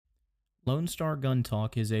Lone Star Gun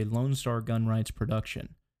Talk is a Lone Star Gun Rights production.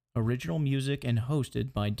 Original music and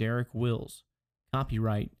hosted by Derek Wills.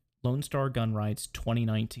 Copyright Lone Star Gun Rights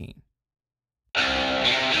 2019.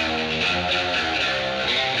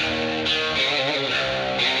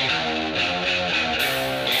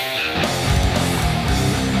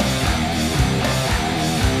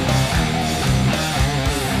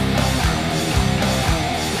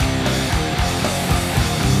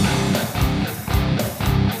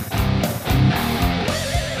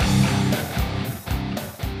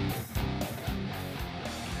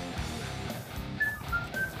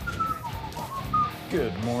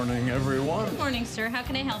 Good morning, everyone. Good morning, sir. How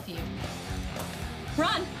can I help you?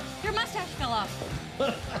 Ron, your mustache fell off.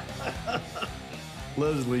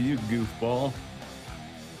 Leslie, you goofball.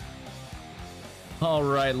 All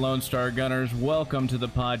right, Lone Star Gunners, welcome to the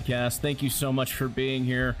podcast. Thank you so much for being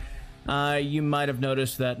here. You might have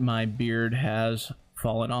noticed that my beard has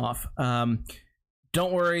fallen off.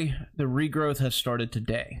 Don't worry, the regrowth has started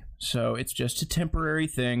today, so it's just a temporary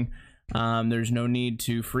thing. There's no need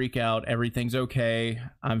to freak out. Everything's okay.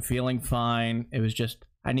 I'm feeling fine. It was just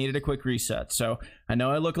I needed a quick reset. So I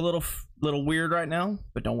know I look a little weird right now,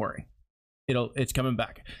 but don't worry. It's coming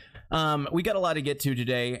back. We got a lot to get to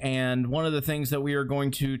today, and one of the things that we are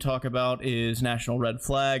going to talk about is National Red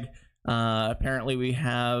Flag. Apparently we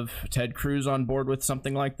have Ted Cruz on board with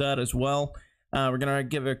something like that as well. We're going to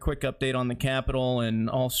give a quick update on the Capitol and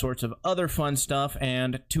all sorts of other fun stuff,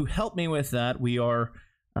 and to help me with that, we are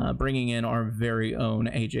bringing in our very own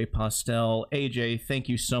AJ Postel. AJ, thank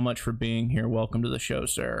you so much for being here. Welcome to the show,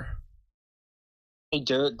 sir. Hey,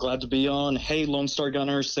 Derek, glad to be on. Hey, Lone Star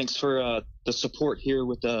Gunners, thanks for the support here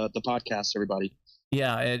with the podcast, everybody.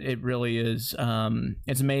 Yeah, it really is.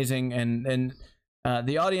 It's amazing, and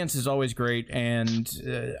the audience is always great, and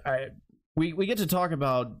we get to talk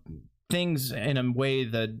about things in a way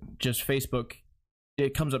that just Facebook,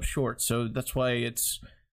 it comes up short. So that's why it's.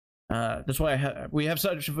 We have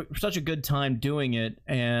such a good time doing it,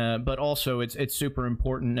 but also it's super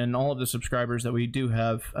important, and all of the subscribers that we do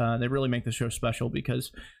have, they really make the show special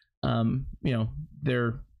because,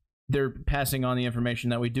 they're passing on the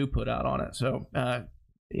information that we do put out on it. So,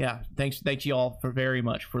 yeah, thanks you all for very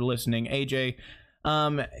much for listening. AJ, I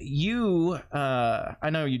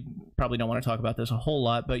know you probably don't want to talk about this a whole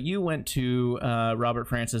lot, but you went to Robert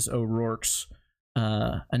Francis O'Rourke's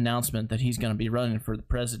announcement that he's going to be running for the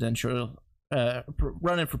president,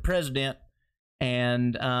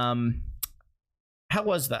 and how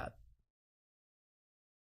was that?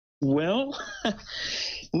 Well,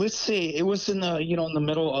 let's see. It was in the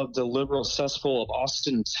middle of the liberal cesspool of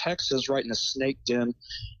Austin, Texas, right in the snake den.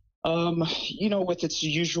 With its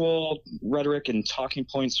usual rhetoric and talking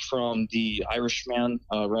points from the Irishman,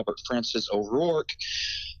 Robert Francis O'Rourke,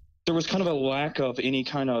 there was kind of a lack of any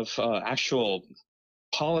kind of actual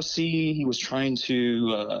policy he was trying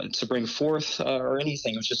to bring forth or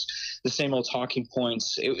anything. It was just the same old talking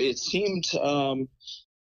points. It seemed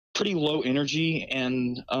pretty low energy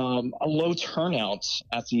and a low turnout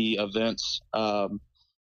at the events. It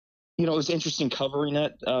was interesting covering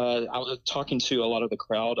it. I was talking to a lot of the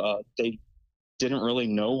crowd. They didn't really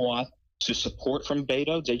know what to support from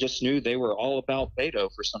Beto. They just knew they were all about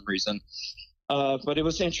Beto for some reason. But it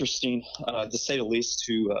was interesting, to say the least,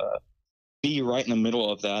 to be right in the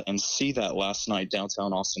middle of that and see that last night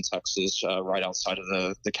downtown Austin, Texas, right outside of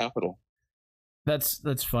the Capitol.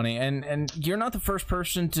 That's funny, and you're not the first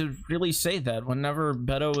person to really say that. Whenever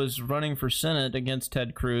Beto was running for Senate against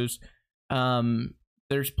Ted Cruz,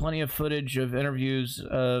 there's plenty of footage of interviews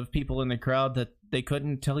of people in the crowd that they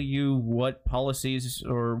couldn't tell you what policies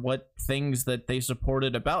or what things that they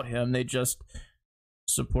supported about him. They just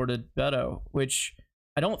supported Beto, which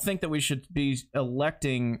I don't think that we should be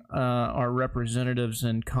electing our representatives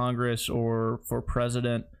in Congress or for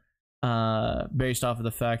president based off of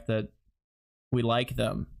the fact that we like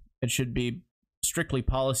them. It should be strictly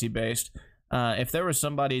policy based. If there was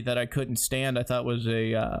somebody that I couldn't stand, I thought was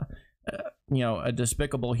a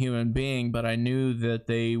despicable human being, but I knew that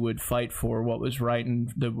they would fight for what was right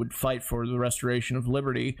and that would fight for the restoration of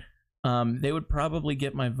liberty, they would probably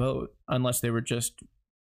get my vote, unless they were just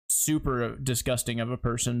super disgusting of a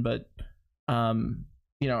person. But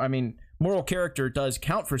moral character does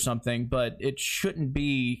count for something, but it shouldn't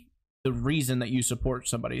be the reason that you support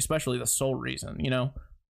somebody, especially the sole reason.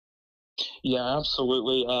 Yeah,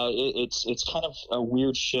 absolutely. It's kind of a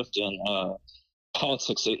weird shift in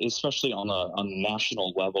politics, especially on a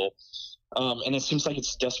national level, and it seems like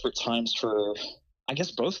it's desperate times for, I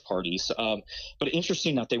guess, both parties. But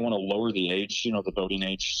interesting that they want to lower the age, the voting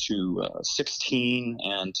age to 16,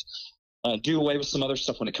 and do away with some other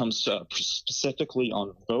stuff when it comes specifically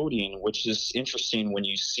on voting, which is interesting when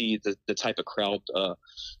you see the type of crowd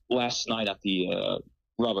last night at the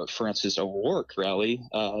Robert Francis O'Rourke rally.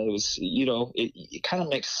 It was, it kind of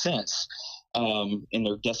makes sense in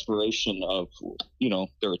their desperation of,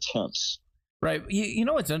 their attempts. Right. You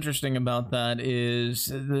know what's interesting about that is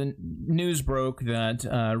the news broke that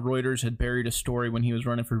Reuters had buried a story when he was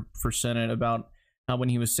running for Senate about how when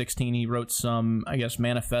he was 16 he wrote some, I guess,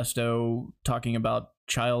 manifesto talking about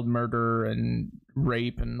child murder and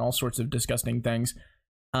rape and all sorts of disgusting things.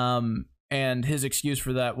 And his excuse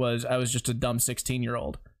for that was, I was just a dumb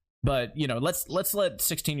 16-year-old. But, let's let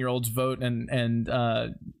 16-year-olds vote and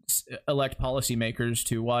elect policymakers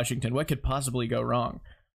to Washington. What could possibly go wrong?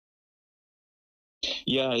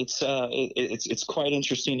 Yeah, it's quite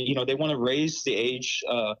interesting. They want to raise the age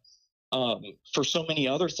for so many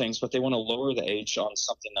other things, but they want to lower the age on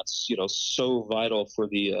something that's so vital for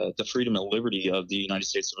the freedom and liberty of the United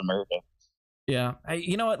States of America. Yeah,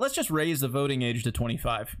 you know what? Let's just raise the voting age to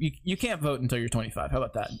 25. You can't vote until you're 25. How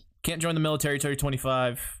about that? Can't join the military until you're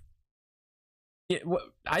 25.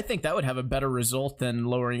 I think that would have a better result than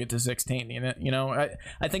lowering it to 16.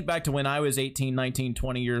 I think back to when I was 18, 19,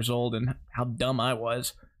 20 years old and how dumb I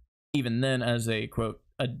was, even then as a, quote,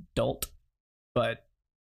 adult. But,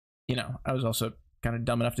 I was also kind of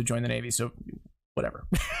dumb enough to join the Navy, so whatever.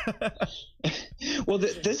 Well,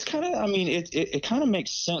 this kind of, it kind of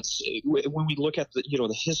makes sense when we look at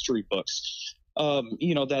the history books.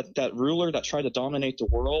 That ruler that tried to dominate the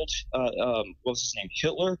world, what was his name,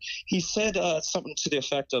 Hitler, he said something to the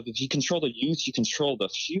effect of, if you control the youth, you control the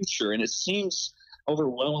future. And it seems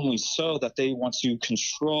overwhelmingly so that they want to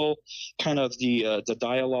control kind of the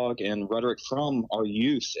dialogue and rhetoric from our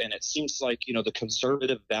youth. And it seems like, the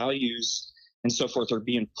conservative values and so forth are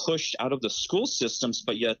being pushed out of the school systems,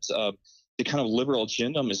 but yet the kind of liberal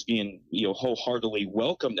agenda is being, wholeheartedly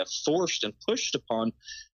welcomed and forced and pushed upon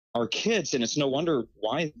our kids. And it's no wonder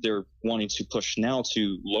why they're wanting to push now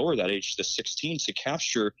to lower that age to 16 to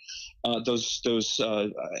capture those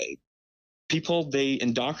people they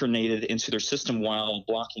indoctrinated into their system while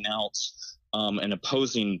blocking out an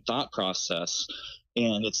opposing thought process.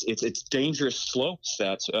 And it's dangerous slopes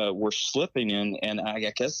that we're slipping in. And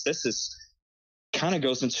I guess this is kind of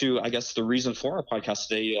goes into, I guess, the reason for our podcast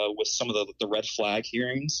today with some of the red flag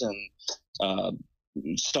hearings and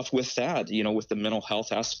stuff with that, with the mental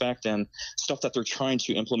health aspect and stuff that they're trying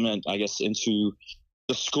to implement, I guess, into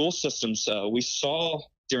the school systems. We saw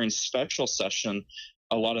during special session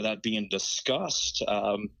a lot of that being discussed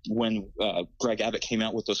when Greg Abbott came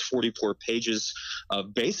out with those 44 pages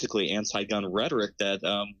of basically anti-gun rhetoric that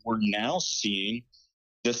we're now seeing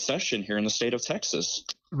this session here in the state of Texas.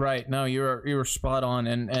 Right. No, you were spot on.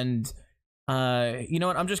 And you know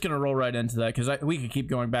what? I'm just going to roll right into that because we could keep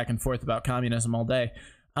going back and forth about communism all day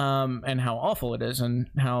and how awful it is and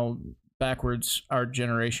how backwards our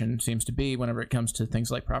generation seems to be whenever it comes to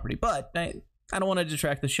things like property. But I don't want to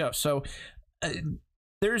detract the show. So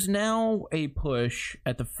there's now a push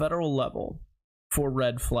at the federal level for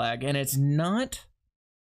red flag, and it's not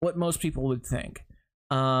what most people would think.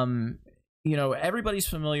 Everybody's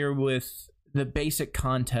familiar with the basic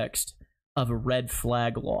context of a red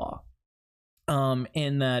flag law.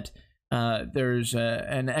 In that there's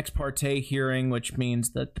an ex parte hearing, which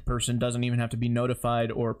means that the person doesn't even have to be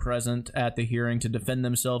notified or present at the hearing to defend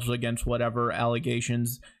themselves against whatever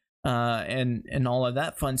allegations and all of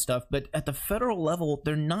that fun stuff. But at the federal level,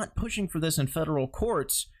 they're not pushing for this in federal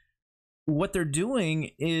courts. What they're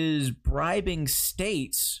doing is bribing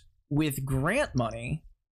states with grant money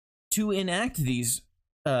to enact these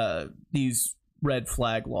red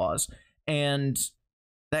flag laws. And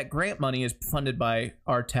that grant money is funded by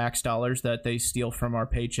our tax dollars that they steal from our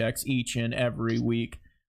paychecks each and every week.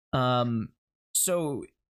 Anyway,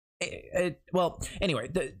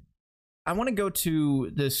 I want to go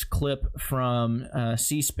to this clip from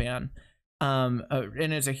C-SPAN,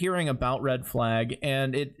 and it's a hearing about red flag,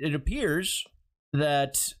 and it appears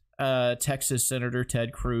that Texas Senator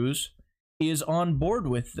Ted Cruz is on board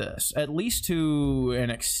with this, at least to an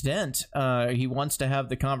extent. He wants to have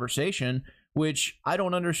the conversation, which I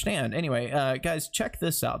don't understand. Anyway, guys, check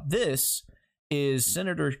this out. This is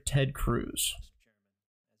Senator Ted Cruz.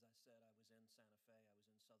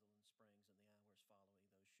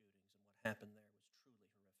 Happened there was truly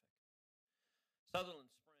horrific. Sutherland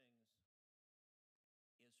Springs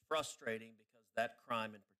is frustrating because that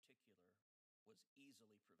crime in particular was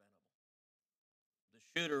easily preventable.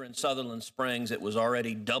 The shooter in Sutherland Springs, it was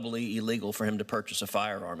already doubly illegal for him to purchase a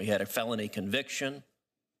firearm. He had a felony conviction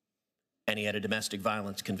and he had a domestic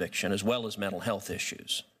violence conviction as well as mental health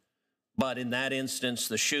issues. But in that instance,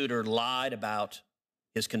 the shooter lied about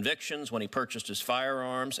his convictions when he purchased his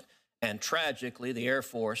firearms. And tragically, the Air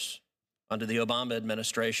Force, under the Obama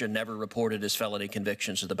administration, never reported his felony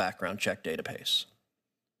convictions to the background check database.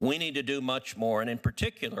 We need to do much more. And in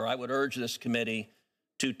particular, I would urge this committee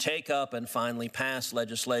to take up and finally pass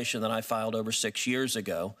legislation that I filed over 6 years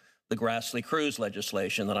ago, the Grassley-Cruz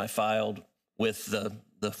legislation that I filed with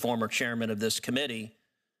the former chairman of this committee,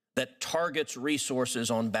 that targets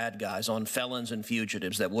resources on bad guys, on felons and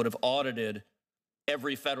fugitives, that would have audited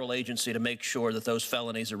every federal agency to make sure that those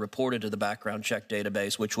felonies are reported to the background check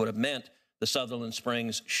database, which would have meant the Sutherland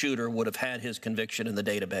Springs shooter would have had his conviction in the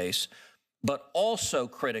database. But also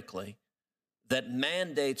critically, that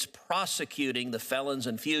mandates prosecuting the felons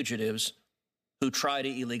and fugitives who try to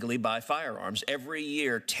illegally buy firearms. Every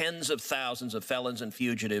year, tens of thousands of felons and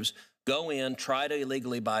fugitives go in, try to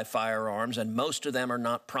illegally buy firearms, and most of them are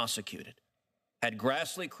not prosecuted. Had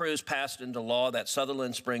Grassley-Cruz passed into law that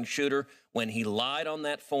Sutherland Springs shooter, when he lied on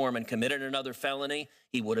that form and committed another felony,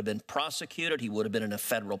 he would have been prosecuted, he would have been in a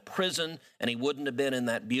federal prison, and he wouldn't have been in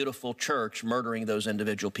that beautiful church murdering those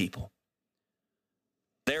individual people.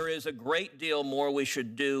 There is a great deal more we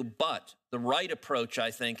should do, but the right approach, I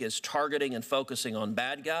think, is targeting and focusing on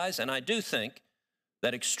bad guys. And I do think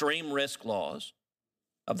that extreme risk laws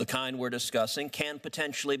of the kind we're discussing can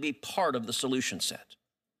potentially be part of the solution set.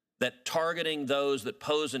 That targeting those that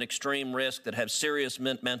pose an extreme risk, that have serious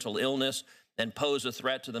mental illness and pose a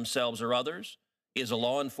threat to themselves or others, is a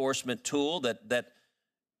law enforcement tool that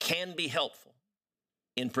can be helpful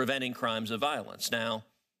in preventing crimes of violence. Now,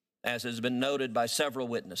 as has been noted by several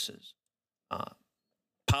witnesses,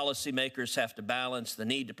 policymakers have to balance the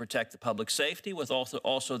need to protect the public safety with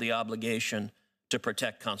also the obligation to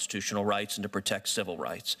protect constitutional rights and to protect civil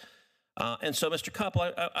rights. And so, Mr.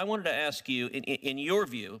 Koppel, I wanted to ask you, in your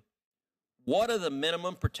view, what are the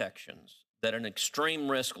minimum protections that an extreme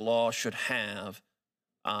risk law should have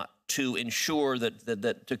to ensure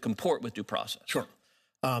that to comport with due process? Sure.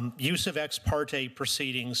 Use of ex parte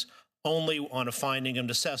proceedings only on a finding of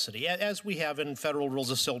necessity, as we have in Federal Rules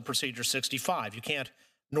of Civil Procedure 65. You can't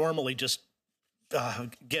normally just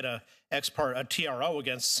get a TRO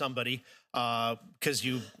against somebody because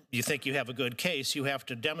you think you have a good case. You have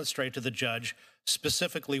to demonstrate to the judge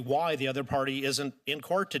specifically why the other party isn't in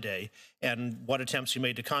court today and what attempts you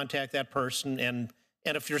made to contact that person. And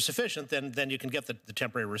if you're sufficient, then you can get the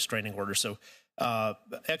temporary restraining order. So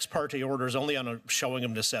ex parte orders only on a showing of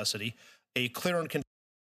necessity. A clear and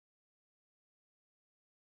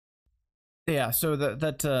Yeah, so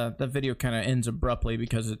that video kind of ends abruptly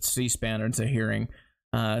because it's C-SPAN and it's a hearing.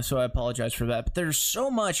 So I apologize for that. But there's so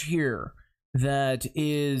much here that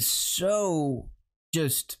is so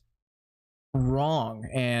just wrong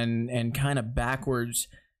and kind of backwards.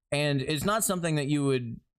 And it's not something that you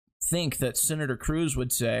would think that Senator Cruz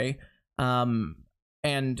would say.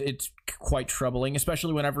 And it's quite troubling,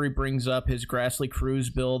 especially whenever he brings up his Grassley-Cruz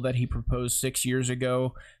bill that he proposed 6 years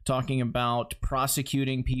ago, talking about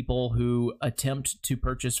prosecuting people who attempt to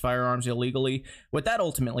purchase firearms illegally. What that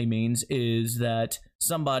ultimately means is that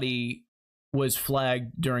somebody was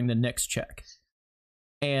flagged during the NICS check.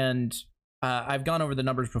 And I've gone over the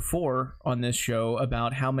numbers before on this show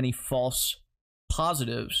about how many false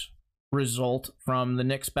positives result from the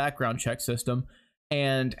NICS background check system,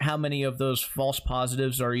 and how many of those false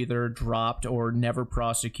positives are either dropped or never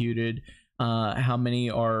prosecuted, how many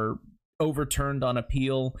are overturned on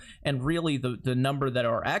appeal, and really the number that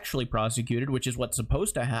are actually prosecuted, which is what's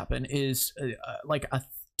supposed to happen, is like a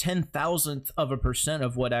 0.010%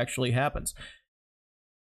 of what actually happens.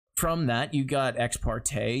 From that, you got ex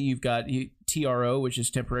parte, you've got TRO, which is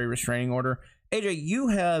temporary restraining order. AJ, you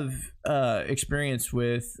have experience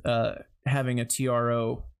with having a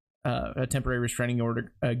TRO, a temporary restraining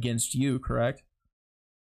order against you, correct?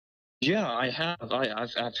 Yeah, I have.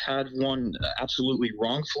 I've had one absolutely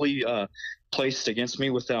wrongfully placed against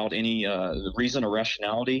me without any reason or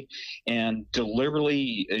rationality, and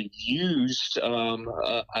deliberately used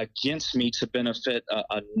against me to benefit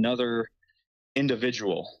another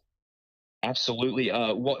individual. Absolutely.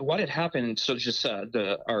 What had happened, so just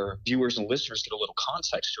our viewers and listeners get a little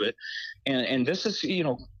context to it, and this is,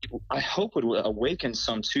 I hope would awaken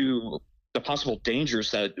some to the possible dangers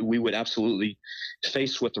that we would absolutely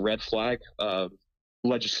face with the red flag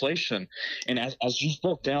legislation. And as you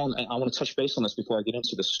broke down, and I want to touch base on this before I get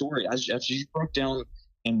into the story, as you broke down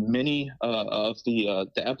in many of the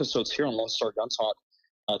episodes here on Lone Star Gun Talk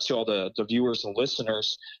to all the viewers and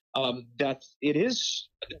listeners, that it is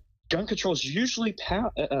gun control is usually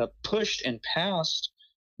pushed and passed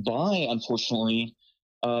by, unfortunately,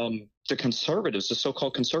 the conservatives, the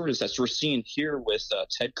so-called conservatives that we're seeing here with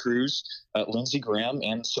Ted Cruz, Lindsey Graham,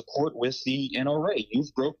 and support with the NRA.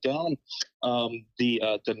 You've broke down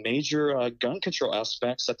the major gun control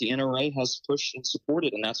aspects that the NRA has pushed and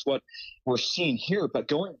supported, and that's what we're seeing here. But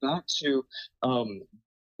going back to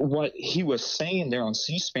what he was saying there on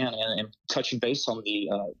C-SPAN and touching base on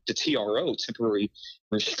the TRO, temporary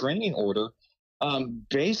restraining order,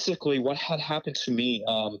 basically what had happened to me,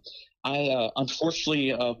 I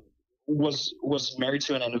unfortunately was married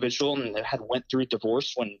to an individual and had went through a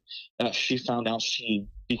divorce when she found out she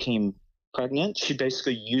became pregnant. She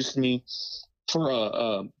basically used me for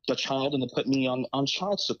the child and to put me on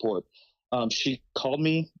child support. She called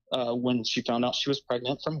me when she found out she was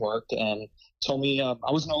pregnant from work and told me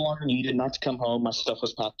I was no longer needed, not to come home. My stuff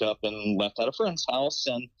was packed up and left at a friend's house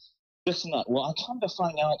and this and that. Well, I come to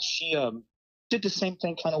find out she did the same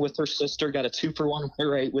thing kind of with her sister, got a 2-for-1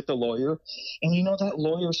 rate with the lawyer. And, that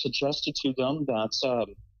lawyer suggested to them that,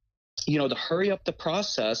 to hurry up the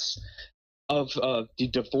process of the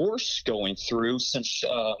divorce going through since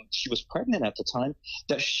she was pregnant at the time,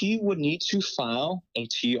 that she would need to file a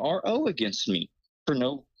TRO against me for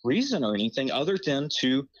no reason or anything other than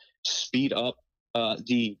to speed up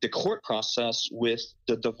the court process with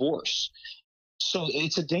the divorce. So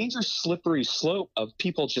it's a dangerous, slippery slope of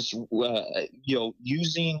people just,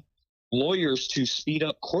 using lawyers to speed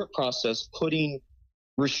up court process, putting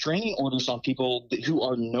restraining orders on people who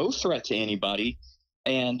are no threat to anybody.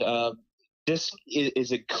 And this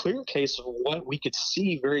is a clear case of what we could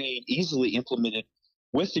see very easily implemented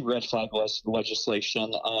with the red flag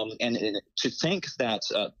legislation. And to think that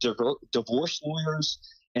divorce lawyers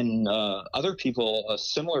and other people, a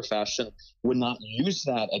similar fashion, would not use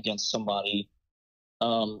that against somebody.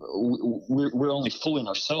 We're only fooling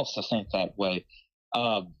ourselves to think that way.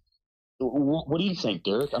 What do you think,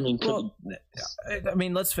 Derek? I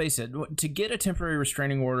mean, let's face it. To get a temporary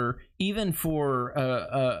restraining order, even for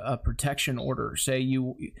a protection order, say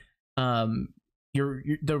your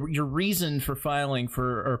reason for filing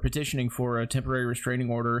for or petitioning for a temporary restraining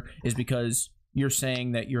order is because you're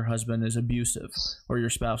saying that your husband is abusive or your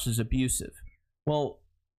spouse is abusive. Well,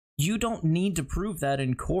 you don't need to prove that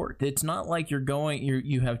in court. It's not like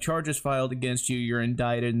you have charges filed against you, you're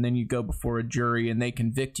indicted, and then you go before a jury and they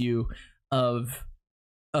convict you of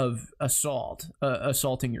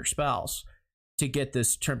assaulting your spouse to get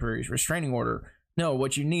this temporary restraining order. No,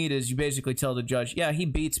 what you need is you basically tell the judge, yeah, he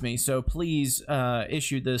beats me, so please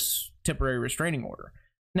issue this temporary restraining order.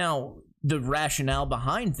 Now, the rationale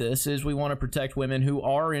behind this is we want to protect women who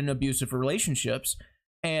are in abusive relationships,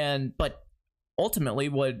 but ultimately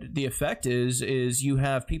what the effect is you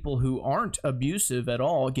have people who aren't abusive at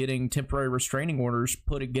all getting temporary restraining orders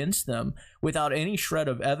put against them without any shred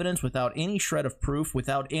of evidence, without any shred of proof,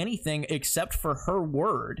 without anything except for her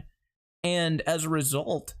word. And as a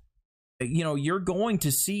result, you're going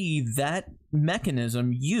to see that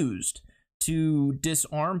mechanism used to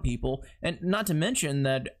disarm people. And not to mention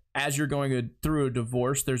that as you're going through a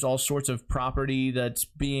divorce, there's all sorts of property that's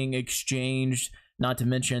being exchanged, not to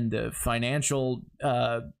mention the financial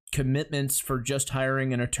commitments for just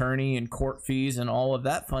hiring an attorney and court fees and all of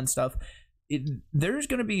that fun stuff. This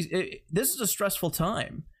is a stressful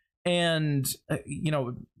time. And,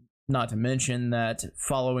 not to mention that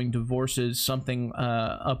following divorces, something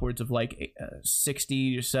upwards of like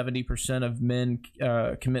 60 to 70% of men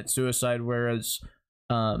commit suicide, whereas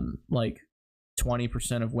like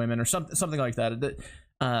 20% of women or something like that.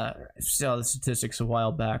 I saw the statistics a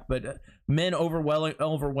while back, but men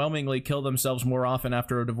overwhelmingly kill themselves more often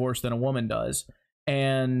after a divorce than a woman does.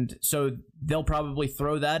 And so they'll probably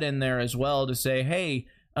throw that in there as well to say, hey,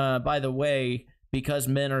 by the way, because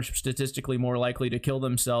men are statistically more likely to kill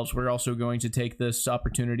themselves, we're also going to take this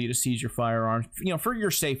opportunity to seize your firearms, for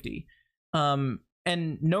your safety. And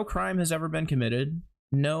no crime has ever been committed.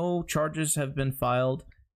 No charges have been filed.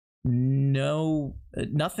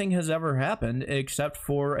 Nothing has ever happened except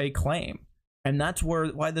for a claim. And that's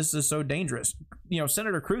why this is so dangerous.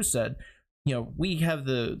 Senator Cruz said, we have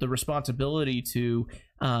the responsibility to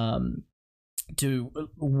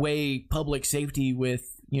weigh public safety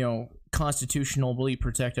with, constitutionally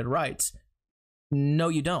protected rights. No,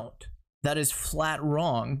 you don't. That is flat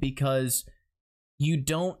wrong, because you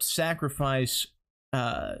don't sacrifice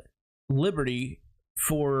liberty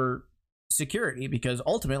for security, because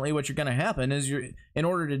ultimately what you're going to happen is in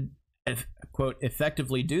order to quote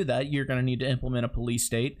effectively do that, you're going to need to implement a police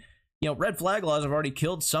state. Red flag laws have already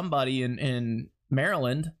killed somebody in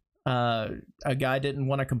Maryland. A guy didn't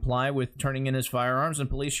want to comply with turning in his firearms, and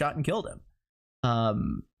police shot and killed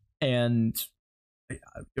him. And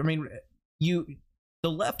I mean,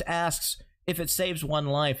 the left asks, if it saves one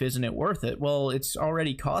life, isn't it worth it? Well, it's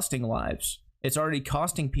already costing lives. It's already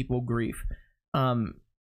costing people grief. And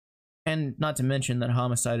not to mention that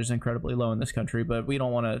homicide is incredibly low in this country, but we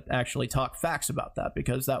don't want to actually talk facts about that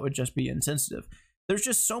because that would just be insensitive. There's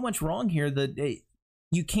just so much wrong here that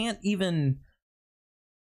you can't even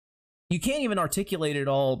articulate it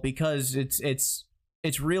all, because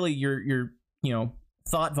it's really you're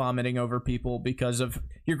thought vomiting over people because of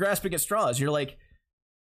you're grasping at straws. You're like,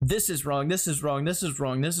 this is wrong, this is wrong, this is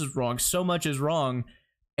wrong, this is wrong. So much is wrong,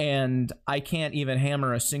 and I can't even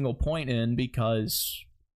hammer a single point in because,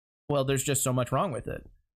 well, there's just so much wrong with it.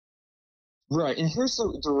 Right, and here's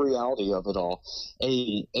the reality of it all.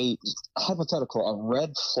 A hypothetical, a red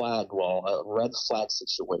flag law, a red flag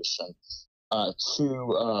situation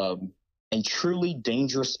to a truly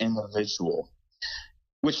dangerous individual,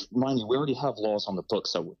 which, mind you, we already have laws on the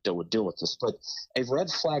books that would deal with this, but a red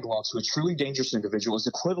flag law to a truly dangerous individual is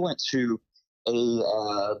equivalent to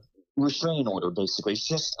a restraining order, basically. It's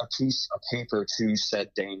just a piece of paper to said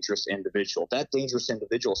dangerous individual. That dangerous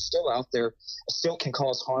individual is still out there, still can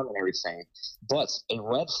cause harm and everything. But a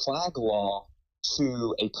red flag law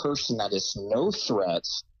to a person that is no threat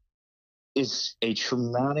is a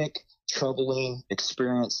traumatic, troubling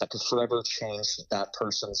experience that could forever change that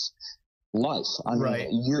person's life. I mean, right.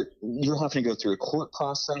 You're having to go through a court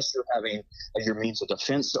process. You're having your means of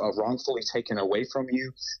defense wrongfully taken away from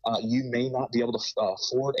you. You may not be able to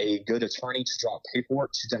afford a good attorney to draw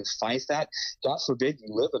paperwork to then fight that. God forbid you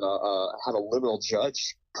live in have a liberal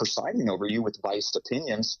judge presiding over you with biased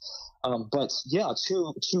opinions. But yeah,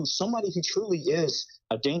 to somebody who truly is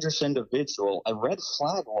a dangerous individual, a red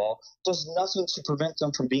flag law does nothing to prevent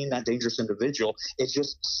them from being that dangerous individual. It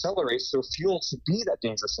just accelerates their fuel to be that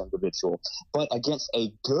dangerous individual. But against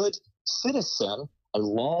a good citizen, a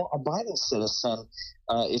law-abiding citizen,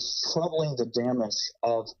 it's troubling the damage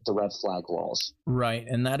of the red flag laws. Right,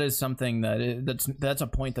 and that is something that's a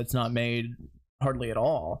point that's not made hardly at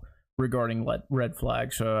all regarding red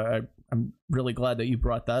flags. So I'm really glad that you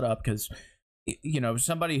brought that up, because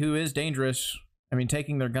somebody who is dangerous, I mean,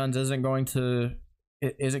 taking their guns isn't going to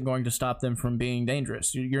stop them from being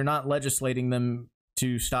dangerous. You're not legislating them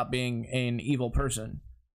to stop being an evil person.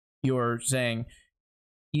 You're saying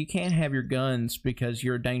you can't have your guns because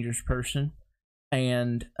you're a dangerous person,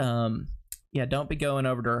 and don't be going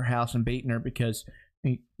over to her house and beating her because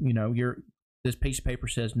this piece of paper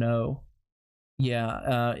says no.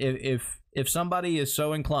 Yeah, if somebody is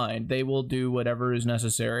so inclined, they will do whatever is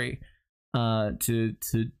necessary to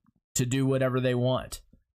do whatever they want,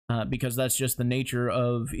 because that's just the nature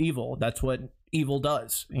of evil. That's what evil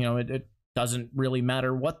does. It doesn't really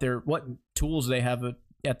matter what tools they have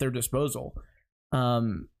at their disposal.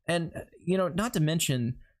 And not to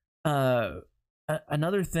mention,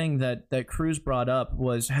 another thing that Cruz brought up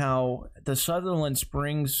was how the Sutherland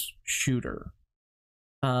Springs shooter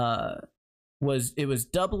was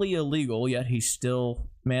doubly illegal, yet he still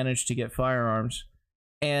managed to get firearms.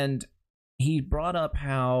 And he brought up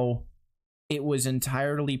how it was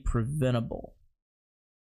entirely preventable.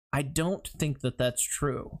 I don't think that that's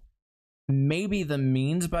true. Maybe the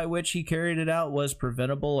means by which he carried it out was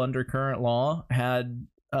preventable under current law. Had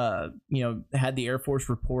the Air Force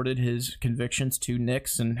reported his convictions to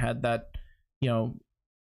NICS and had that,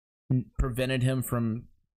 prevented him from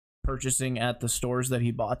purchasing at the stores that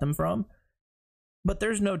he bought them from. But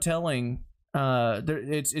there's no telling.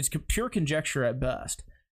 It's pure conjecture at best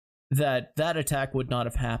that attack would not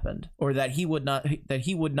have happened, or that he would not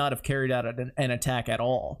have carried out an attack at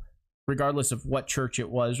all, regardless of what church it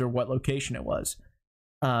was or what location it was,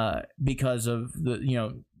 because of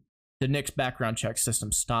the NICS background check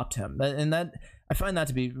system stopped him. And that, I find that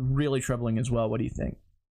to be really troubling as well. What do you think?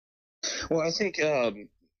 Well, I think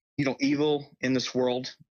evil in this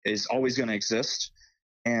world is always going to exist,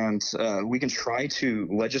 and we can try to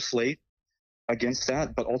legislate against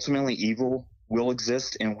that, but ultimately evil will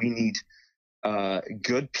exist, and we need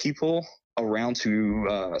good people around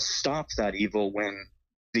to stop that evil when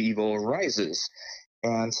the evil arises.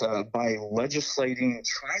 And by trying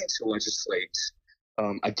to legislate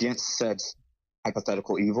against said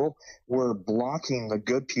hypothetical evil, we're blocking the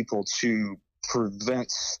good people to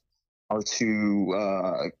prevent or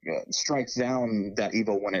to strike down that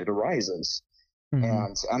evil when it arises. Mm-hmm.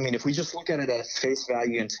 And I mean, if we just look at it at face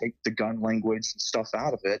value and take the gun language and stuff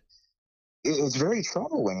out of it, it's very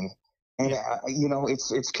troubling. And,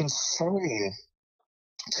 it's concerning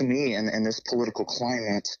to me in this political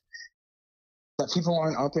climate that people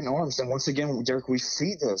aren't up in arms. And once again, Derek, we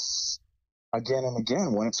see this again and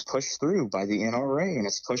again when it's pushed through by the NRA and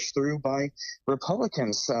it's pushed through by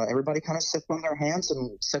Republicans. Everybody kind of sits on their hands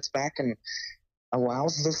and sits back and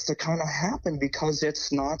allows this to kind of happen because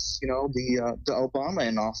it's not, the Obama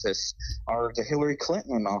in office or the Hillary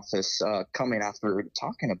Clinton in office coming after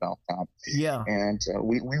talking about that. Yeah. And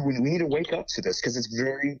we need to wake up to this because it's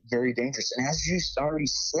very, very dangerous. And as you already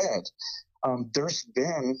said, there's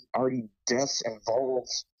been already deaths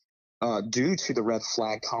involved due to the red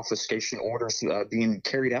flag confiscation orders being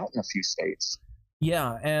carried out in a few states.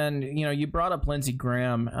 Yeah, and you brought up Lindsey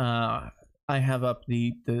Graham. I have up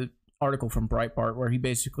the article from Breitbart where he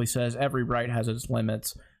basically says every right has its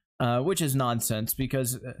limits, which is nonsense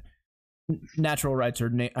because natural rights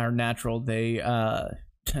are natural. They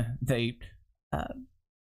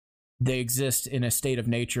exist in a state of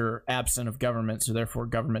nature absent of government, so therefore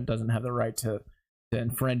government doesn't have the right to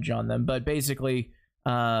infringe on them. But basically,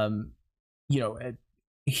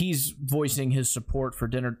 he's voicing his support for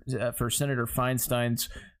Senator Feinstein's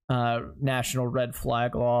national red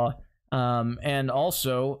flag law, and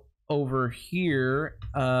also over here,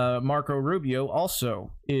 Marco Rubio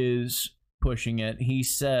also is pushing it. He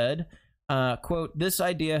said, quote, "This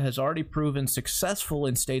idea has already proven successful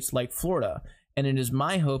in states like Florida, and it is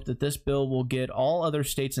my hope that this bill will get all other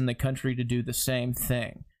states in the country to do the same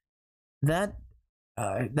thing." That's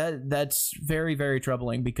very, very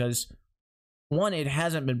troubling because, one, it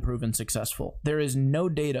hasn't been proven successful. There is no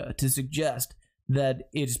data to suggest that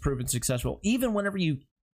it is proven successful. Even whenever you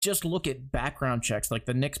just look at background checks, like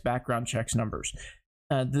the NICS background checks numbers,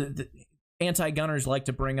 the anti-gunners like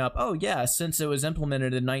to bring up, oh yeah, since it was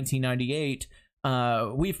implemented in 1998,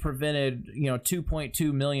 we've prevented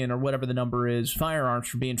 2.2 million or whatever the number is firearms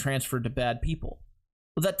from being transferred to bad people.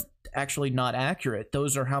 Well, that's actually not accurate.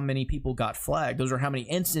 Those are how many people got flagged. Those are how many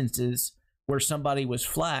instances where somebody was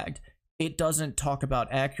flagged. It doesn't talk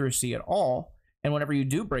about accuracy at all. And whenever you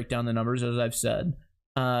do break down the numbers, as I've said,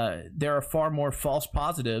 there are far more false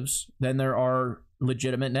positives than there are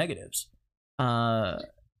legitimate negatives. Legitimate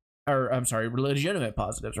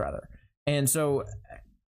positives, rather. And so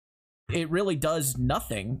it really does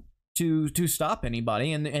nothing to stop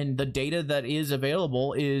anybody. And the data that is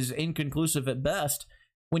available is inconclusive at best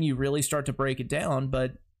when you really start to break it down.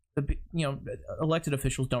 But elected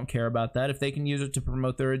officials don't care about that. If they can use it to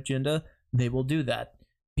promote their agenda, they will do that.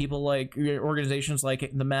 People like organizations like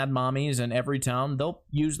the Mad Mommies and Everytown, they'll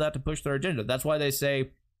use that to push their agenda. That's why they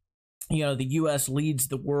say, the U.S. leads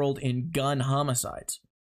the world in gun homicides.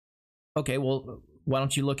 Okay, well, why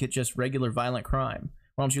don't you look at just regular violent crime?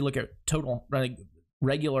 Why don't you look at total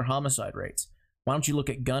regular homicide rates? Why don't you look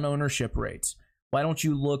at gun ownership rates? Why don't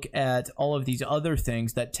you look at all of these other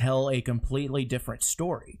things that tell a completely different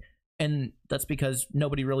story? And that's because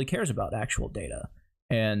nobody really cares about actual data.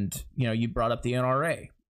 And, you brought up the NRA.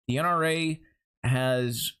 The NRA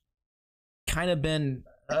has kind of been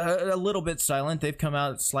a little bit silent. They've come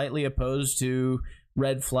out slightly opposed to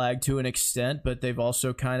red flag to an extent, but they've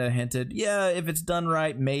also kind of hinted, yeah, if it's done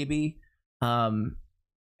right, maybe. And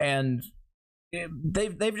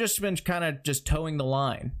they've just been kind of just towing the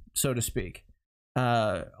line, so to speak,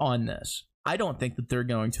 on this. I don't think that they're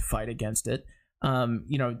going to fight against it.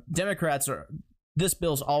 Democrats are. This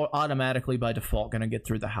bill's automatically by default going to get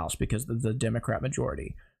through the House because of the Democrat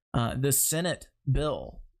majority. The Senate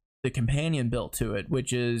bill, the companion bill to it,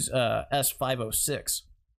 which is S506,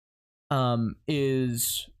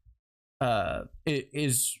 is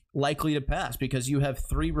likely to pass because you have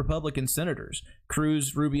 3 Republican senators,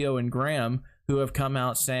 Cruz, Rubio, and Graham, who have come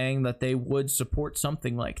out saying that they would support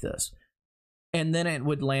something like this. And then it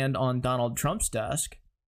would land on Donald Trump's desk.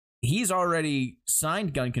 He's already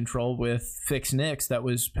signed gun control with Fix NICS that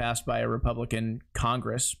was passed by a Republican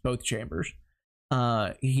Congress, both chambers.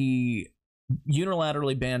 He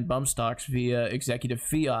unilaterally banned bump stocks via executive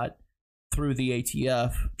fiat through the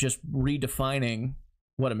ATF, just redefining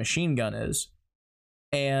what a machine gun is.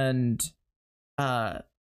 And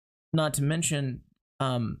not to mention,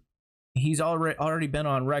 he's already been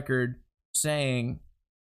on record saying,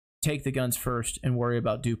 take the guns first and worry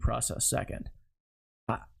about due process second.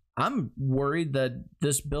 I'm worried that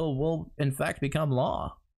this bill will, in fact, become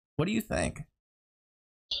law. What do you think?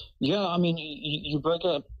 Yeah, I mean, you bring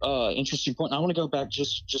up interesting point. I want to go back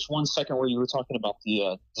just 1 second where you were talking about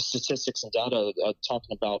the statistics and data,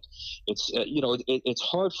 talking about it's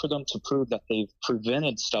hard for them to prove that they've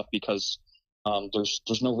prevented stuff because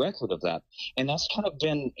there's no record of that, and that's kind of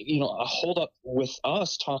been a holdup with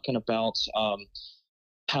us talking about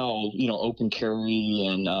how open carry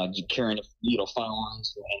and carrying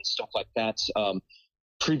firearms and stuff like that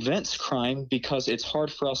prevents crime because it's hard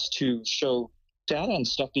for us to show data and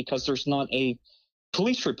stuff because there's not a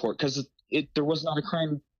police report because there was not a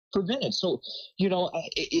crime prevented. So,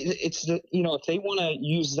 it's the, if they want to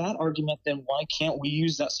use that argument, then why can't we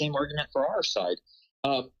use that same argument for our side?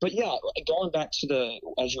 But yeah, going back to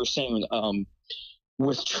as you were saying,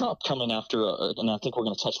 with Trump coming after, and I think we're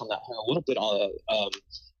going to touch on that here a little bit,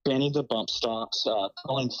 banning the bump stocks,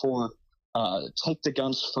 calling for take the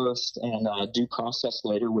guns first and due process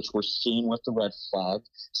later, which we're seeing with the red flag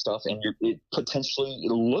stuff, and it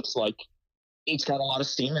looks like it's got a lot of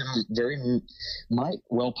steam and might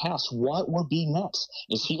well pass. What would be next?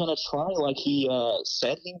 Is he going to try, like he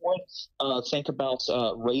said he would, think about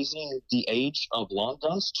raising the age of long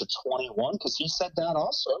guns to 21? Because he said that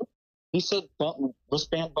also. He said, let's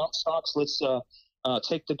ban bump stocks, let's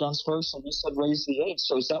take the guns first, and he said raise the age.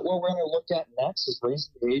 So is that what we're going to look at next, is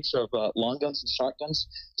raising the age of long guns and shotguns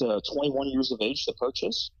to 21 years of age to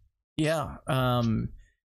purchase? Yeah.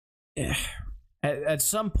 At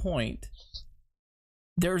some point,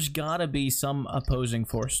 there's got to be some opposing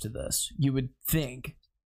force to this, you would think.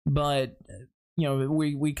 But,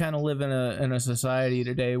 we kind of live in a society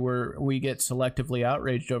today where we get selectively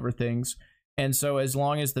outraged over things. And so as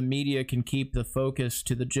long as the media can keep the focus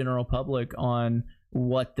to the general public on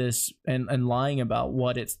what this and lying about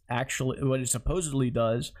what it supposedly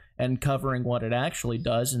does and covering what it actually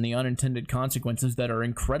does and the unintended consequences that are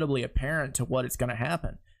incredibly apparent to what it's going to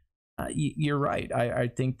happen, you're right. I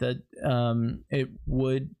think that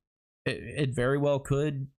it very well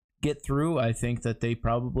could get through. I think that they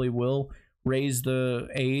probably will raise the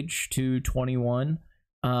age to 21,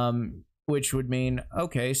 which would mean,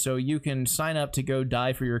 okay, so you can sign up to go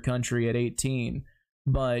die for your country at 18,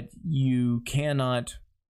 but you cannot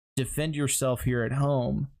defend yourself here at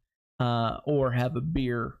home or have a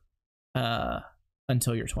beer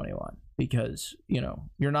until you're 21. Because,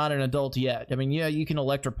 you're not an adult yet. I mean, yeah, you can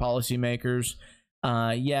elect our policymakers.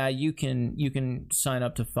 Yeah, you can sign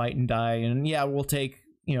up to fight and die. And yeah, we'll take,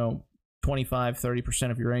 25,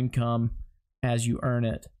 30% of your income as you earn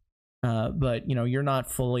it. But, you're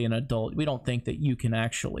not fully an adult. We don't think that you can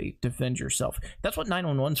actually defend yourself. That's what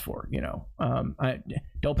 911's for, I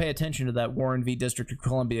don't pay attention to that Warren v. District of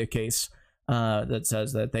Columbia case that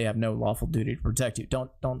says that they have no lawful duty to protect you.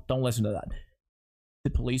 Don't listen to that. The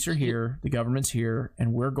police are here, the government's here,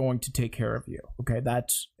 and we're going to take care of you. Okay,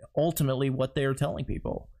 that's ultimately what they are telling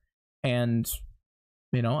people. And,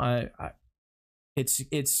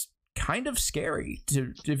 it's kind of scary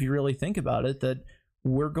if you really think about it, that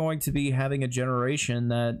we're going to be having a generation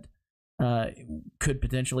that could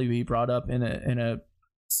potentially be brought up in a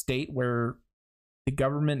state where the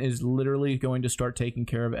government is literally going to start taking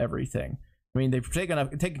care of everything. I mean, they've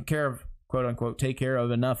taken care of, quote unquote, take care of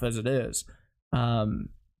enough as it is.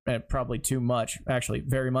 Probably too much, actually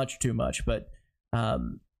very much too much, but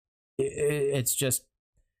it's just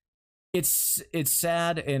it's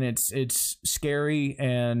sad and it's scary,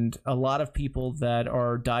 and a lot of people that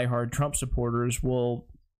are diehard Trump supporters will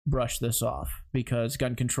brush this off because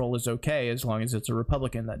gun control is okay as long as it's a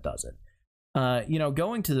Republican that does it.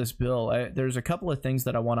 Going to this bill, there's a couple of things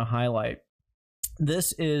that I want to highlight.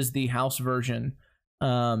 This is the House version.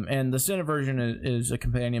 And the Senate version is a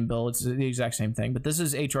companion bill. It's the exact same thing, but this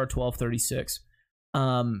is HR 1236.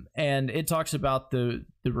 And it talks about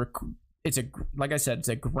like I said, it's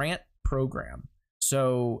a grant program.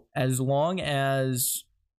 So as long as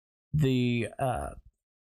the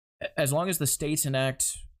states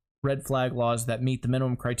enact red flag laws that meet the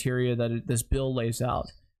minimum criteria that this bill lays out,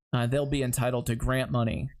 they'll be entitled to grant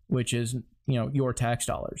money, which is, your tax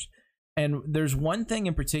dollars. And there's one thing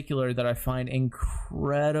in particular that I find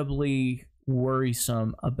incredibly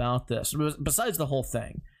worrisome about this, besides the whole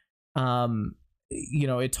thing.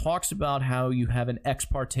 It talks about how you have an ex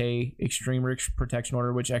parte extreme risk protection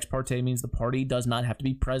order, which ex parte means the party does not have to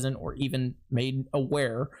be present or even made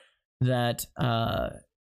aware that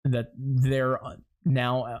they're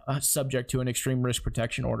now subject to an extreme risk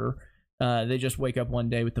protection order. They just wake up one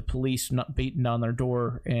day with the police not beating on their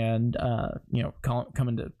door and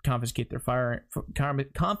coming to confiscate their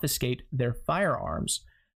firearms.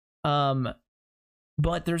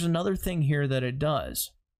 But there's another thing here that it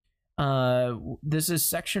does. This is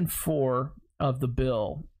section 4 of the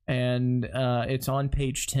bill, and it's on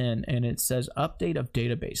page 10, and it says update of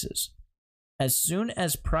databases. As soon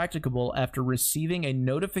as practicable after receiving a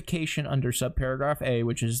notification under subparagraph A,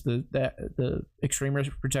 which is the extreme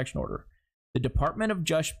risk protection order, the Department of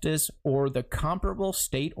Justice or the comparable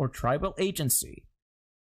state or tribal agency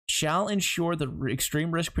shall ensure the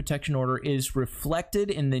extreme risk protection order is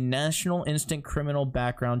reflected in the National Instant Criminal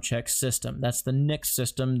Background Check System. That's the NICS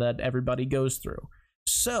system that everybody goes through.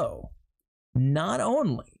 So, not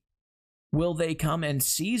only will they come and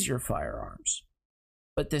seize your firearms,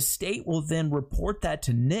 but the state will then report that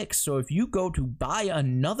to NICS. So if you go to buy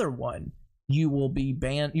another one, you will be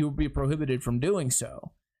banned, you will be prohibited from doing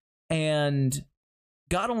so. And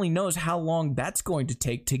God only knows how long that's going to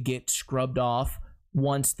take to get scrubbed off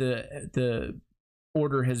once the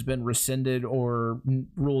order has been rescinded or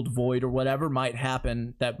ruled void or whatever might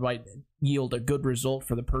happen that might yield a good result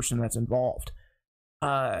for the person that's involved.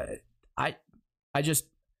 I just,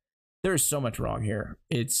 there's so much wrong here.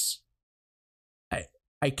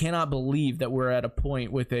 I cannot believe that we're at a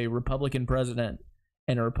point with a Republican president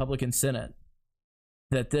and a Republican Senate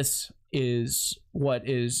that this is what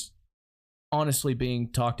is honestly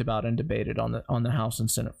being talked about and debated on the House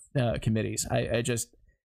and Senate committees. I just,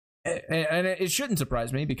 and it shouldn't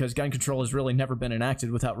surprise me because gun control has really never been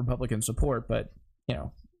enacted without Republican support. But you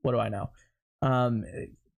know, what do I know?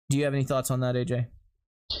 Do you have any thoughts on that, AJ?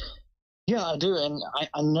 Yeah, I do, and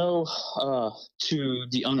I know to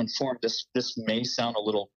the uninformed, this may sound a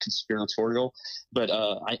little conspiratorial, but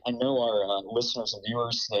I know our listeners and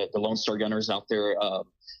viewers, the Lone Star Gunners out there, are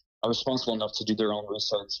responsible enough to do their own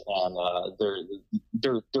research, and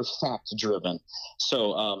they're fact driven.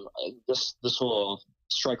 So this will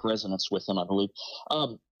strike resonance with them, I believe.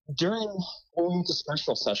 During the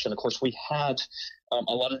special session, of course, we had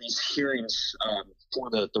a lot of these hearings for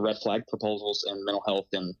the red flag proposals and mental health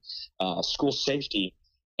and school safety,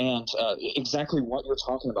 and exactly what you're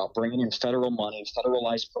talking about, bringing in federal money,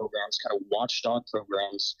 federalized programs, kind of watchdog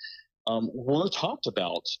programs, were talked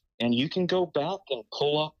about. And you can go back and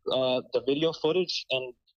pull up the video footage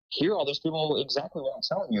and hear all those people exactly what I'm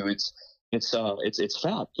telling you. It's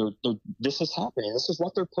fact. This is happening. This is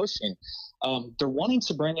what they're pushing. They're wanting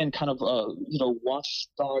to bring in kind of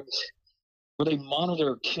watchdog, where they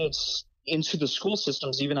monitor kids into the school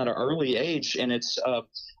systems even at an early age, and it's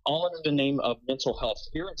all under the name of mental health.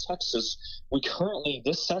 Here in Texas, we currently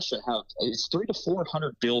this session have 300 to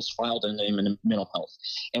 400 bills filed in the name of mental health,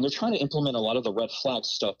 and they're trying to implement a lot of the red flag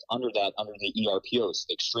stuff under the ERPOs,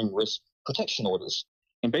 the extreme risk protection orders,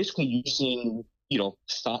 and basically using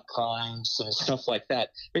thought crimes and stuff like that.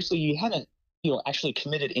 Basically, you haven't actually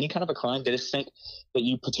committed any kind of a crime. They just think that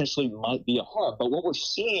you potentially might be a harm. But what we're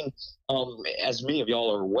seeing, as many of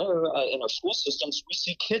y'all are aware, in our school systems, we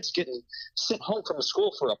see kids getting sent home from the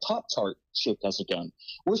school for a Pop-Tart shaped as a gun.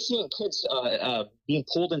 We're seeing kids being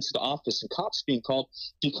pulled into the office and cops being called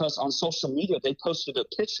because on social media they posted a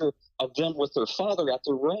picture of them with their father at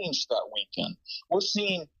the range that weekend. We're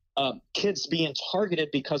seeing kids being targeted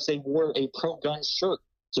because they wore a pro-gun shirt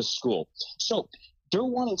to school. So they're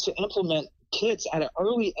wanting to implement kids at an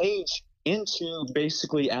early age into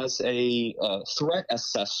basically as a threat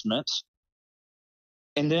assessment,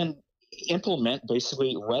 and then implement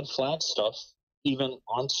basically red flag stuff even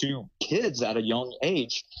onto kids at a young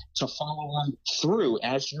age to follow them through.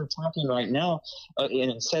 As you're talking right now,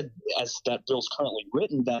 and instead, as that bill's currently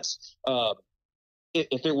written, that's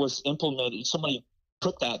if it was implemented, somebody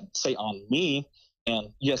put that, say, on me, and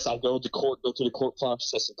yes, I go to the court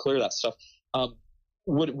process and clear that stuff.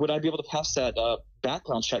 Would I be able to pass that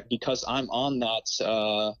background check because I'm on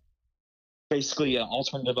that basically an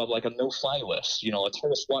alternative of like a no-fly list, a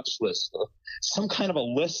terrorist watch list, or some kind of a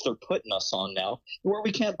list they're putting us on now where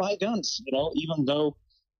we can't buy guns, even though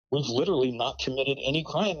we've literally not committed any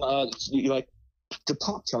crime, like the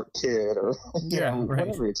Pop-Tart kid or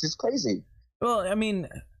whatever. It's just crazy. Well, I mean,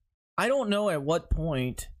 I don't know at what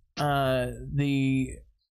point and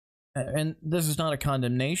this is not a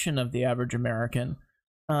condemnation of the average American,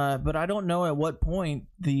 but I don't know at what point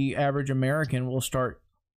the average American will start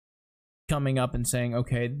coming up and saying,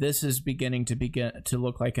 okay, this is beginning to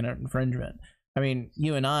look like an infringement. I mean,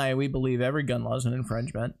 you and I, we believe every gun law is an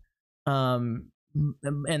infringement. And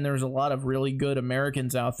there's a lot of really good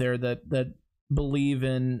Americans out there that believe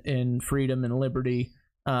in freedom and liberty,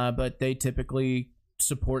 but they typically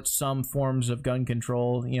support some forms of gun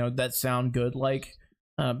control, that sound good, like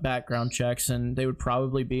background checks, and they would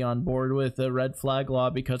probably be on board with the red flag law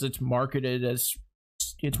because it's marketed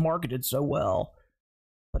so well.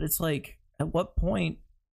 But it's like, at what point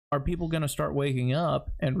are people going to start waking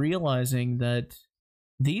up and realizing that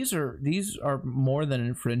these are more than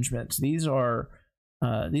infringements? These are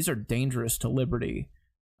dangerous to liberty,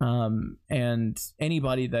 and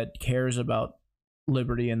anybody that cares about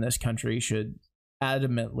liberty in this country should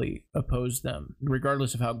adamantly oppose them,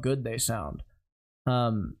 regardless of how good they sound.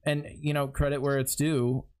 And credit where it's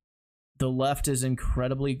due, the left is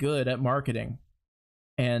incredibly good at marketing,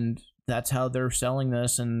 and that's how they're selling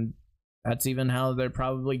this, and that's even how they're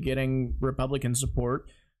probably getting Republican support.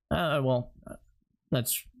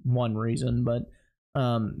 That's one reason, but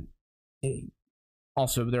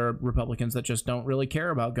also there are Republicans that just don't really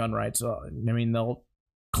care about gun rights. I mean, they'll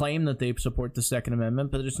claim that they support the Second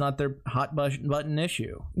Amendment, but it's not their hot button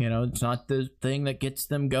issue. You know, it's not the thing that gets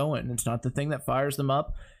them going. It's not the thing that fires them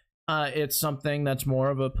up. It's something that's more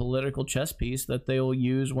of a political chess piece that they will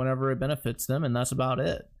use whenever it benefits them, and that's about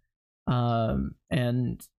it.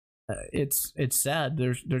 And it's sad.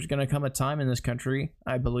 There's going to come a time in this country,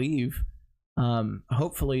 I believe.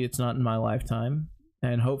 Hopefully, it's not in my lifetime,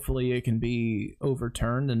 and hopefully, it can be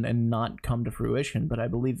overturned and not come to fruition. But I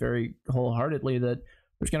believe very wholeheartedly that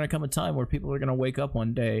there's going to come a time where people are going to wake up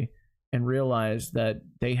one day and realize that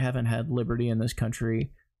they haven't had liberty in this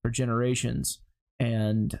country for generations,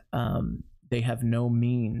 and they have no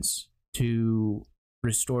means to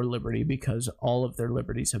restore liberty because all of their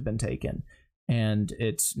liberties have been taken, and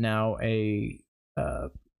it's now a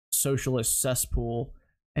socialist cesspool,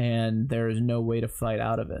 and there is no way to fight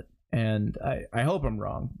out of it. And I hope I'm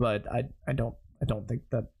wrong, but I don't think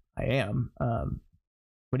that I am.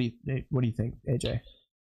 What do you think, AJ?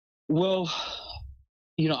 Well,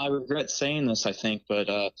 you know, I regret saying this, I think, but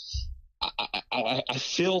I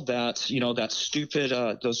feel that, you know, that stupid,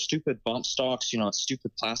 those stupid bump stocks, you know, that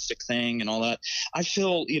stupid plastic thing and all that. I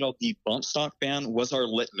feel, you know, the bump stock ban was our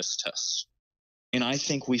litmus test. And I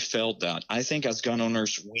think we failed that. I think as gun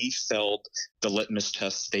owners, we failed the litmus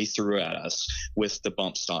test they threw at us with the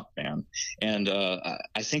bump stock ban. And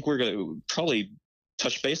I think we're going to probably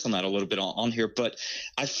touch base on that a little bit on here, but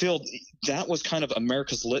I feel that was kind of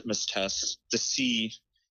America's litmus test to see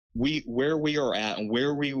where we are at and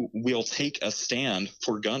where we will take a stand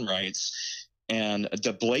for gun rights. And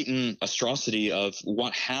the blatant atrocity of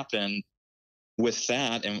what happened with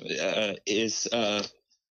that and is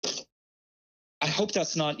I hope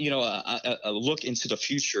that's not, you know, a look into the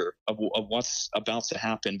future of what's about to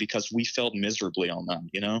happen, because we failed miserably on that,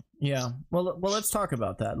 you know? Yeah. Well, let's talk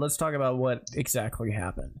about that. Let's talk about what exactly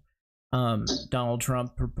happened. Donald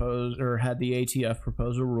Trump proposed, or had the ATF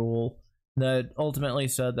propose a rule that ultimately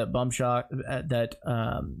said that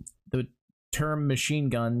the term machine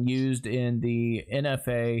gun used in the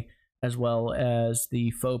NFA as well as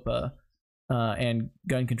the FOPA and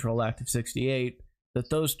Gun Control Act of '68, that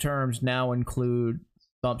those terms now include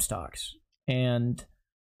bump stocks. And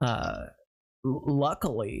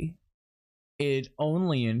luckily, it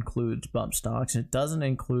only includes bump stocks. It doesn't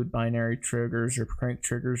include binary triggers or crank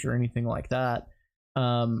triggers or anything like that.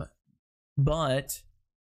 But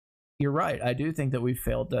you're right. I do think that we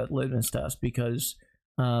failed that litmus test because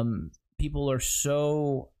people are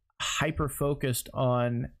so hyper-focused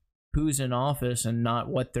on who's in office and not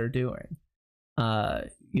what they're doing.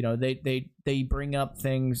 You know, they bring up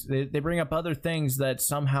things, they bring up other things that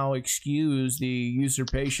somehow excuse the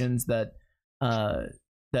usurpations that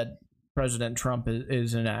that President Trump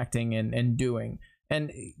is enacting and doing.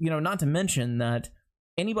 And, you know, not to mention that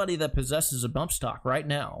anybody that possesses a bump stock right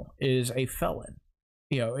now is a felon.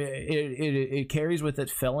 You know, it carries with it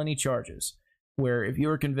felony charges, where if you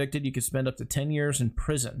were convicted, you could spend up to 10 years in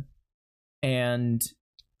prison. And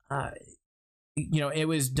you know, it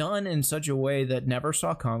was done in such a way that never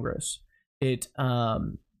saw Congress. It,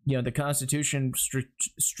 you know, the Constitution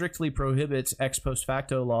strictly prohibits ex post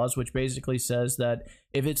facto laws, which basically says that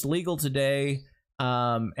if it's legal today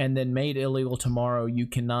and then made illegal tomorrow, you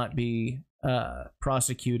cannot be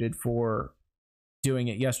prosecuted for doing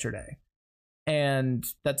it yesterday. And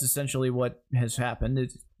that's essentially what has happened.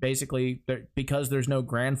 It's basically, because there's no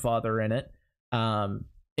grandfather in it,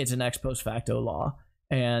 it's an ex post facto law.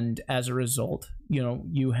 And as a result, you know,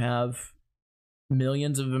 you have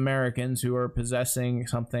millions of Americans who are possessing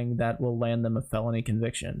something that will land them a felony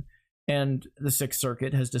conviction. And the Sixth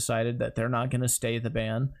Circuit has decided that they're not going to stay the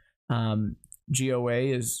ban. GOA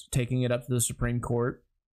is taking it up to the Supreme Court.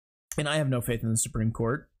 And I have no faith in the Supreme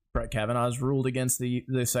Court. Brett Kavanaugh has ruled against the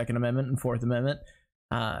Second Amendment and Fourth Amendment.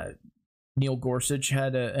 Neil Gorsuch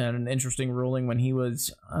had an interesting ruling when he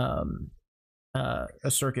was a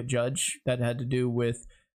circuit judge that had to do with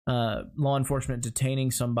law enforcement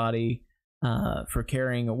detaining somebody for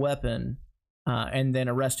carrying a weapon and then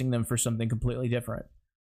arresting them for something completely different.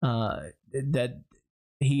 That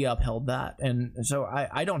he upheld that. And so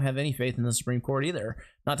I don't have any faith in the Supreme Court either,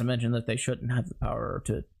 not to mention that they shouldn't have the power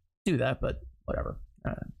to do that, but whatever.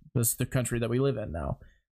 This is the country that we live in now.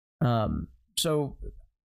 So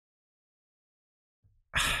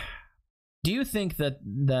do you think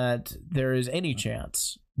that there is any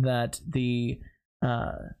chance that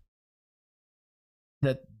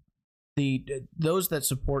those that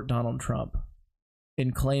support Donald Trump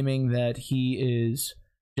in claiming that he is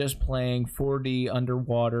just playing 4D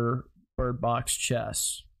underwater bird box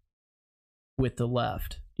chess with the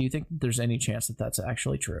left, do you think there's any chance that that's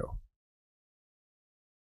actually true?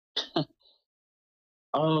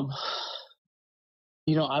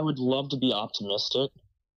 I would love to be optimistic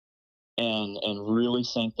and really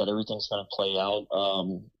think that everything's going to play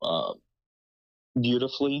out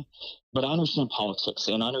beautifully, but I understand politics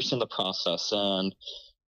and I understand the process, and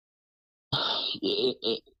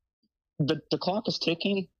the clock is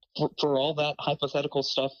ticking for all that hypothetical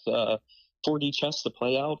stuff, 4D chess to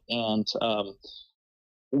play out, and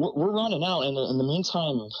we're running out. And in the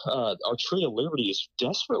meantime, our Tree of Liberty is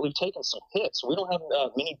desperately taking some hits. We don't have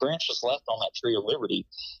many branches left on that Tree of Liberty,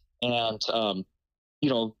 and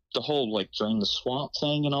the whole like drain the swamp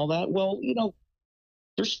thing and all that. Well,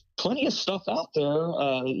 there's plenty of stuff out there,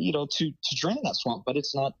 to drain that swamp, but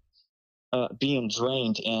it's not being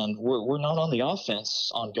drained, and we're not on the offense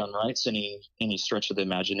on gun rights any stretch of the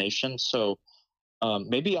imagination. So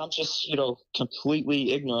maybe I'm just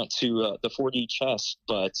completely ignorant to the 4D chess,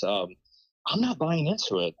 but I'm not buying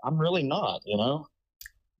into it. I'm really not.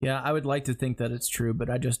 Yeah, I would like to think that it's true, but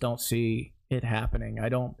I just don't see it happening. I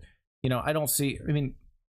don't see. I mean,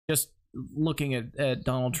 just looking at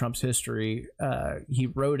Donald Trump's history, he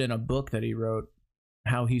wrote in a book that he wrote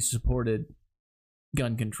how he supported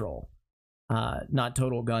gun control. Not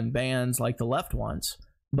total gun bans like the left wants,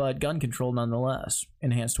 but gun control nonetheless,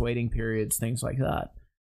 enhanced waiting periods, things like that.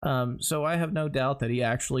 So I have no doubt that he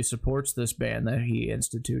actually supports this ban that he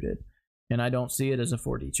instituted, and I don't see it as a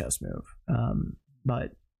 4D chess move.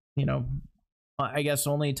 But I guess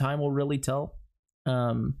only time will really tell.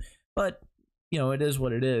 But it is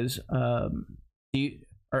what it is. Are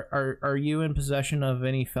you in possession of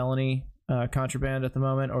any felony contraband at the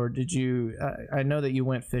moment, or did you? I know that you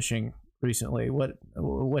went fishing recently.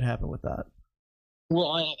 What happened with that?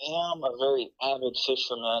 Well, I am a very avid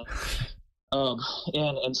fisherman,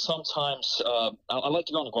 and sometimes I like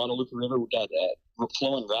to go on the Guadalupe River. We got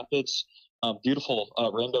flowing rapids, beautiful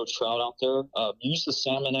rainbow trout out there. Use the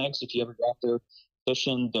salmon eggs if you ever go out there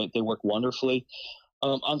fishing. They work wonderfully.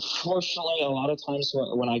 Unfortunately, a lot of times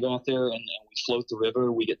when I go out there and we float the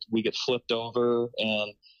river, we get flipped over,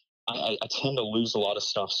 and I tend to lose a lot of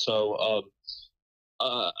stuff. So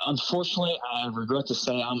unfortunately, I regret to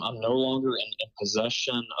say I'm no longer in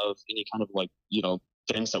possession of any kind of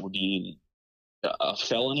things that would be a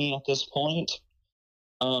felony at this point.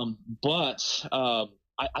 But I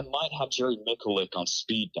might have Jerry Mikulik on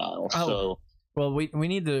speed dial. Oh. So well, we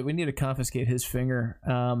need to confiscate his finger,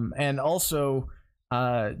 and also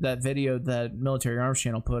that video that Military Arms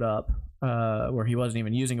Channel put up, where he wasn't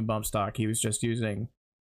even using a bump stock, he was just using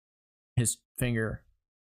his finger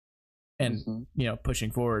and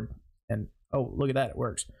pushing forward, and oh, look at that, it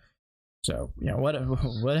works. So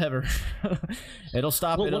whatever. It'll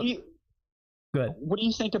stop. Well, Good. What do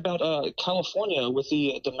you think about California with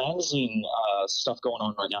the magazine stuff going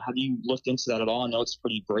on right now? Have you looked into that at all? I know it's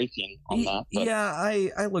pretty breaking on that. But... Yeah,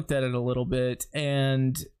 I looked at it a little bit,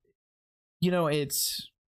 and it's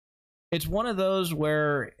one of those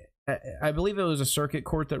where I believe it was a circuit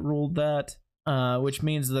court that ruled that, which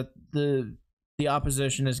means that the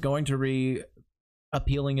opposition is going to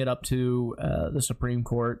appealing it up to the Supreme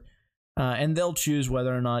Court, and they'll choose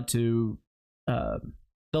whether or not to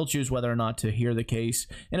hear the case.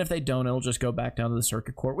 And if they don't, it'll just go back down to the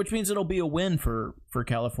circuit court, which means it'll be a win for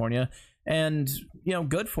California, and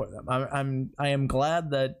good for them. I am glad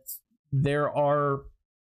that there are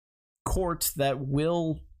courts that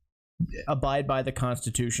will abide by the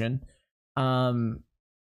Constitution,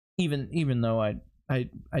 even though I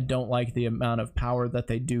don't like the amount of power that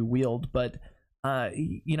they do wield, but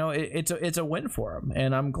it's a win for them,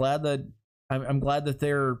 and I'm glad that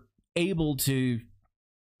they're able to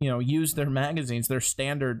use their magazines, their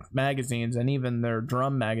standard magazines, and even their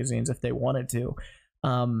drum magazines if they wanted to.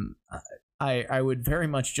 I would very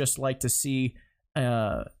much just like to see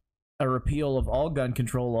a repeal of all gun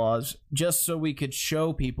control laws, just so we could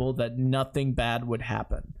show people that nothing bad would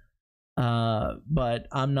happen. But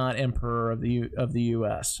I'm not emperor of the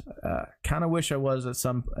U.S. Kind of wish I was at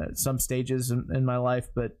some stages in my life,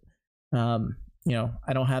 but I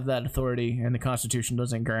don't have that authority, and the Constitution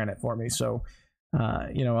doesn't grant it for me. So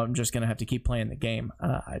I'm just gonna have to keep playing the game.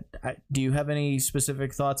 Do you have any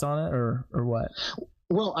specific thoughts on it, or what?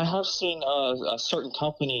 Well, I have seen certain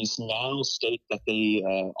companies now state that they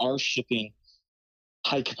are shipping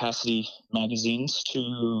high-capacity magazines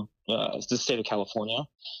to the state of California.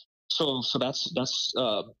 So that's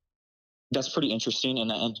pretty interesting,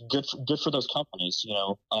 and good for those companies.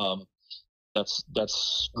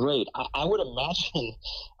 That's great. I would imagine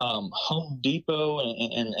Home Depot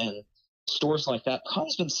and stores like that.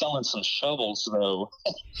 Connor's been selling some shovels though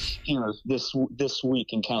here this week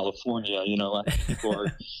in California. You know, people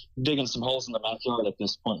are digging some holes in the backyard at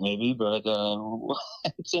this point, maybe, but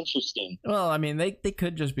it's interesting. Well, I mean, they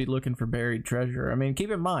could just be looking for buried treasure. I mean,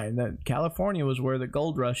 keep in mind that California was where the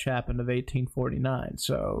gold rush happened of 1849,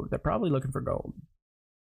 so they're probably looking for gold.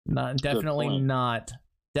 Definitely not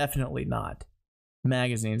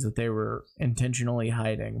magazines that they were intentionally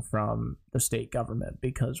hiding from the state government,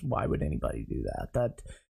 because why would anybody do that?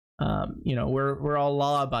 You know, we're all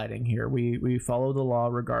law abiding here. We follow the law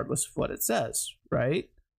regardless of what it says, right?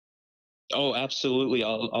 Oh, absolutely.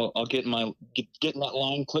 I'll get in that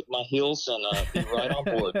line, click my heels, and be right on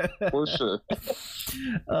board for sure.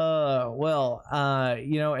 Well,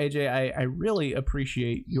 you know, AJ, I really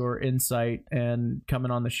appreciate your insight and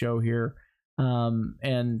coming on the show here.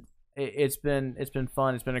 And it's been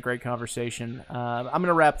fun. It's been a great conversation. I'm going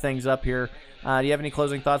to wrap things up here. Do you have any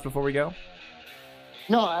closing thoughts before we go?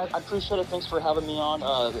 No, I appreciate it. Thanks for having me on.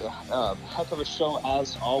 Heck of a show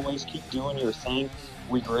as always. Keep doing your thing.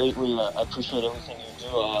 We greatly appreciate everything you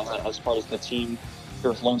do as part of the team here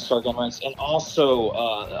with Lone Star Gun Rights, and also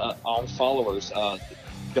our followers.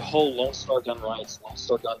 The whole Lone Star Gun Rights, Lone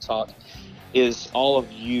Star Gun Talk is all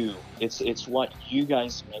of you. It's what you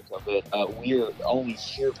guys make of it. We are only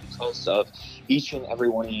here because of each and every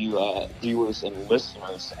one of you viewers and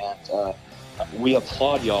listeners, and we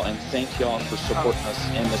applaud y'all and thank y'all for supporting us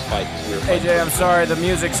in this fight. AJ, I'm sorry, the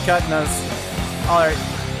music's cutting us. All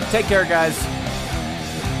right, take care, guys.